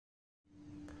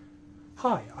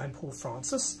Hi, I'm Paul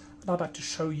Francis, and I'd like to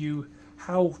show you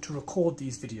how to record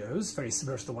these videos, very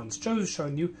similar to the ones Joe's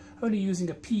shown you, only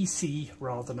using a PC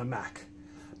rather than a Mac.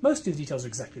 Most of the details are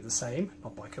exactly the same,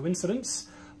 not by coincidence,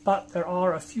 but there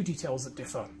are a few details that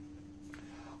differ.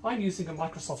 I'm using a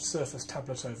Microsoft Surface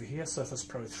tablet over here, Surface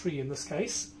Pro 3 in this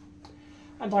case,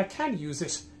 and I can use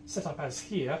it set up as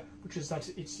here, which is that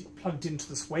it's plugged into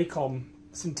this Wacom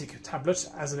Cintiq tablet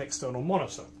as an external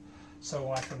monitor.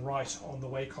 So I can write on the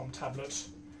Wacom tablet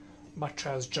much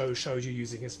as Joe showed you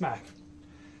using his Mac.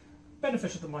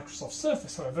 Benefit of the Microsoft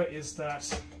Surface, however, is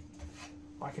that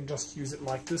I can just use it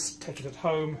like this, take it at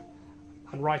home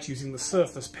and write using the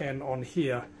Surface Pen on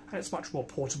here, and it's much more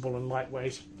portable and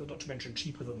lightweight, not to mention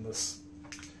cheaper than this.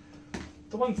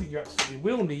 The one thing you absolutely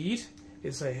will need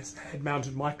is a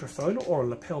head-mounted microphone or a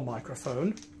lapel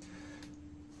microphone.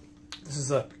 This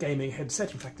is a gaming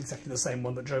headset, in fact exactly the same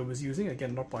one that Joe was using,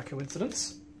 again not by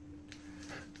coincidence.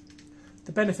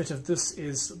 The benefit of this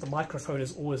is that the microphone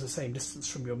is always the same distance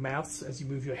from your mouth, so as you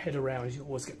move your head around you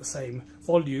always get the same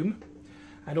volume.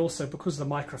 And also because the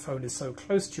microphone is so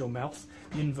close to your mouth,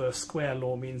 the inverse square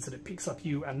law means that it picks up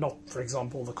you and not, for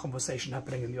example, the conversation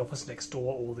happening in the office next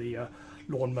door or the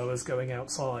lawnmowers going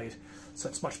outside. So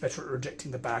it's much better at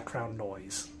rejecting the background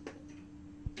noise.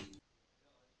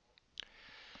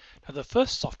 Now the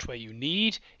first software you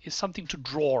need is something to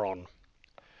draw on.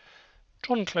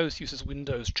 John Close uses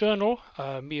Windows Journal,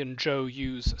 me and Joe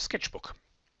use Sketchbook.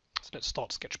 So let's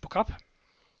start Sketchbook up.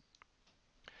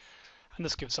 And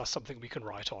this gives us something we can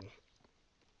write on.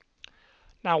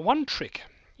 Now one trick,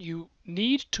 you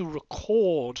need to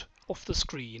record off the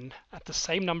screen at the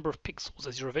same number of pixels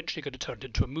as you're eventually going to turn it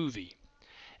into a movie.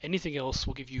 Anything else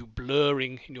will give you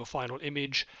blurring in your final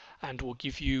image and will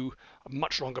give you a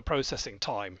much longer processing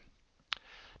time.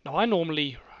 Now I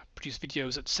normally produce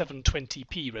videos at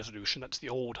 720p resolution, that's the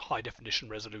old high definition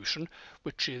resolution,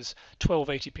 which is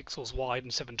 1280 pixels wide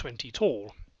and 720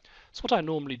 tall. So what I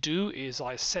normally do is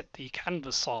I set the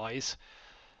canvas size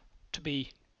to be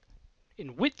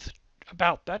in width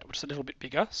about that, which is a little bit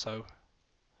bigger, so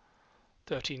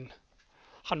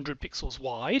 1300 pixels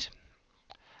wide,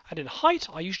 and in height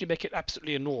I usually make it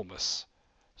absolutely enormous,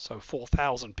 so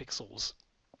 4000 pixels.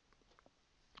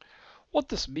 What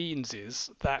this means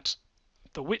is that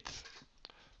the width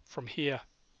from here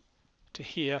to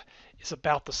here is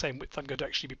about the same width I'm going to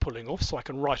actually be pulling off, so I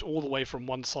can write all the way from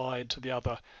one side to the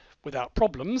other without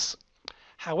problems.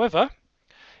 However,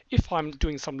 if I'm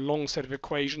doing some long set of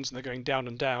equations and they're going down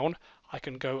and down, I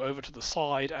can go over to the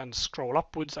side and scroll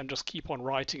upwards and just keep on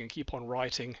writing and keep on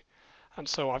writing. And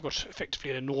so I've got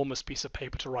effectively an enormous piece of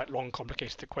paper to write long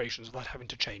complicated equations without having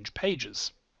to change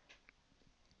pages.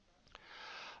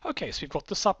 Okay, so we've got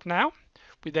this up now.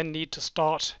 We then need to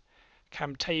start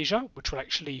Camtasia, which will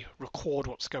actually record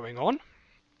what's going on.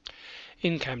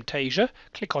 In Camtasia,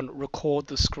 click on Record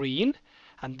the Screen,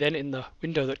 and then in the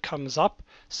window that comes up,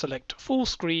 select Full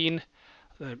Screen,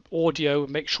 Audio,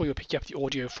 make sure you're picking up the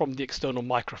audio from the external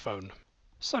microphone.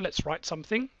 So let's write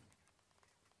something.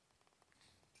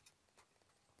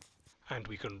 And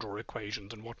we can draw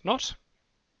equations and whatnot.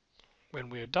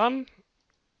 When we're done,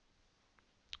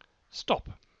 stop.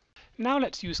 Now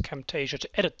let's use Camtasia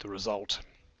to edit the result.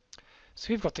 So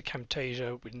we've got the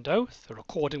Camtasia window. The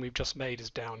recording we've just made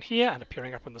is down here and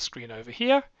appearing up on the screen over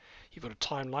here. You've got a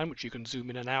timeline which you can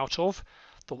zoom in and out of.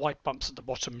 The white bumps at the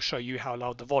bottom show you how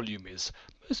loud the volume is.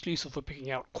 Mostly useful for picking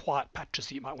out quiet patches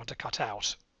that you might want to cut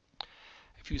out.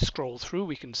 If you scroll through,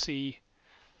 we can see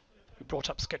we brought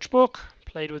up Sketchbook,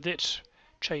 played with it,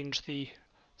 changed the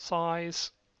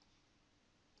size.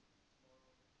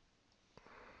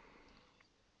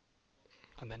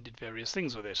 And then did various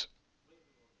things with it.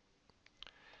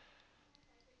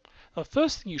 The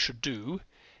first thing you should do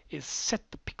is set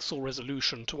the pixel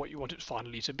resolution to what you want it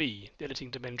finally to be, the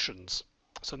editing dimensions.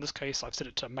 So in this case I've set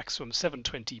it to maximum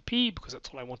 720p because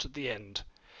that's what I want at the end.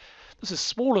 This is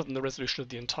smaller than the resolution of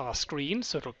the entire screen,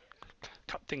 so it'll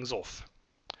cut things off.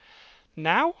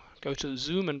 Now go to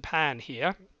Zoom and Pan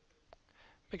here.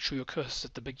 Make sure your cursor is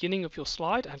at the beginning of your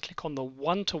slide and click on the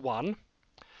 1:1.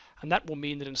 And that will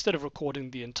mean that instead of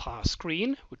recording the entire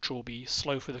screen, which will be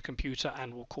slow for the computer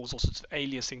and will cause all sorts of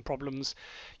aliasing problems,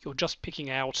 you're just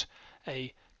picking out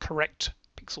a correct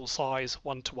pixel size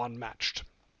 1:1 matched.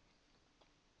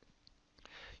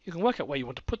 You can work out where you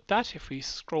want to put that. If we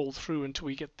scroll through until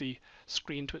we get the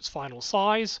screen to its final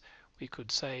size, we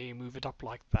could say move it up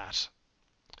like that.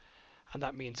 And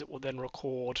that means it will then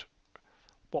record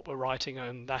what we're writing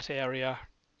in that area.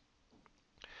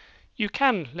 You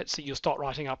can, let's say you start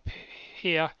writing up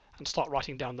here and start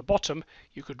writing down the bottom,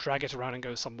 you could drag it around and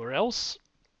go somewhere else.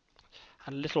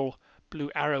 And a little blue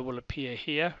arrow will appear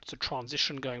here. It's a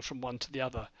transition going from one to the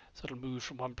other, so it'll move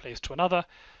from one place to another.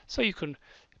 So you can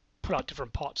pull out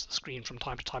different parts of the screen from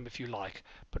time to time if you like,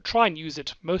 but try and use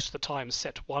it most of the time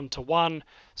set 1 to 1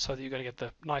 so that you're going to get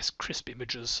the nice crisp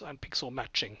images and pixel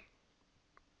matching.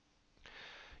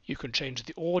 You can change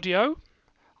the audio.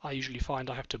 I usually find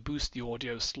I have to boost the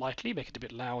audio slightly, make it a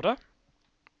bit louder.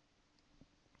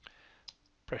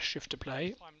 Press Shift to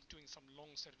play. I'm doing some long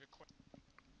set of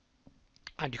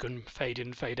and you can fade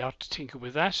in, fade out to tinker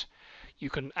with that. You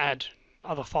can add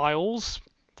other files,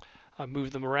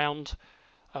 move them around,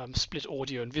 split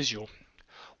audio and visual.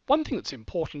 One thing that's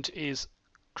important is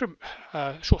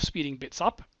short speeding bits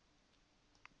up.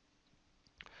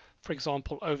 For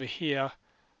example, over here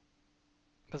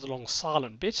there's a long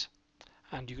silent bit,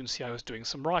 and you can see I was doing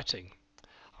some writing.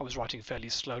 I was writing fairly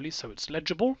slowly so it's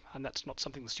legible, and that's not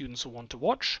something the students will want to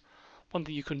watch. One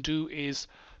thing you can do is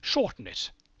shorten it.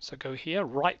 So go here,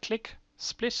 right click,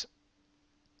 split,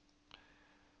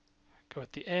 go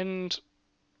at the end,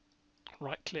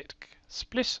 right click,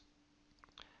 split,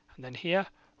 and then here,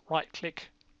 right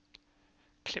click,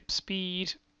 clip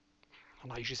speed,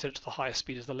 and I usually set it to the highest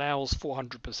speed as allows,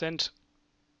 400%, and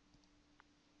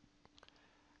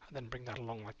then bring that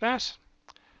along like that.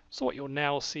 So what you'll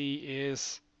now see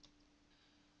is,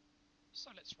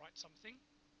 so let's write something,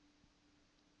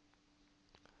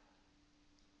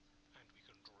 and we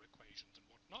can draw equations and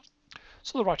whatnot.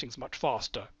 So the writing's much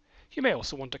faster. You may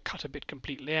also want to cut a bit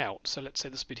completely out. So let's say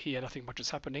this bit here, nothing much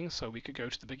is happening, so we could go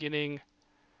to the beginning,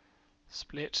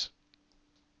 split,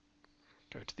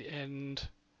 go to the end,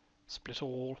 split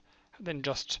all, and then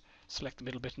just select the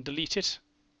middle bit and delete it,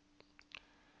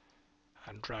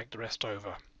 and drag the rest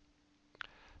over.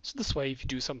 So this way, if you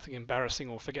do something embarrassing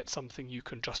or forget something, you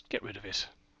can just get rid of it.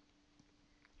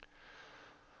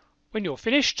 When you're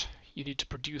finished, you need to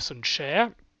produce and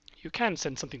share. You can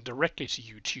send something directly to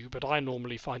YouTube, but I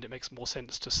normally find it makes more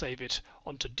sense to save it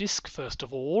onto disk first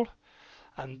of all,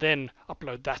 and then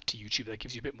upload that to YouTube. That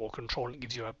gives you a bit more control and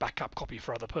gives you a backup copy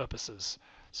for other purposes.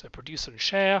 So produce and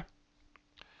share.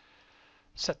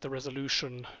 Set the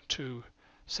resolution to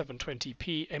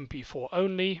 720p MP4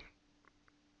 only,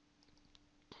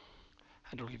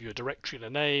 and it will give you a directory and a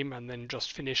name, and then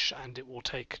just finish, and it will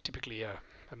take typically a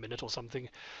minute or something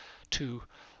to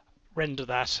render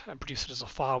that and produce it as a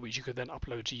file which you could then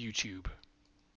upload to YouTube.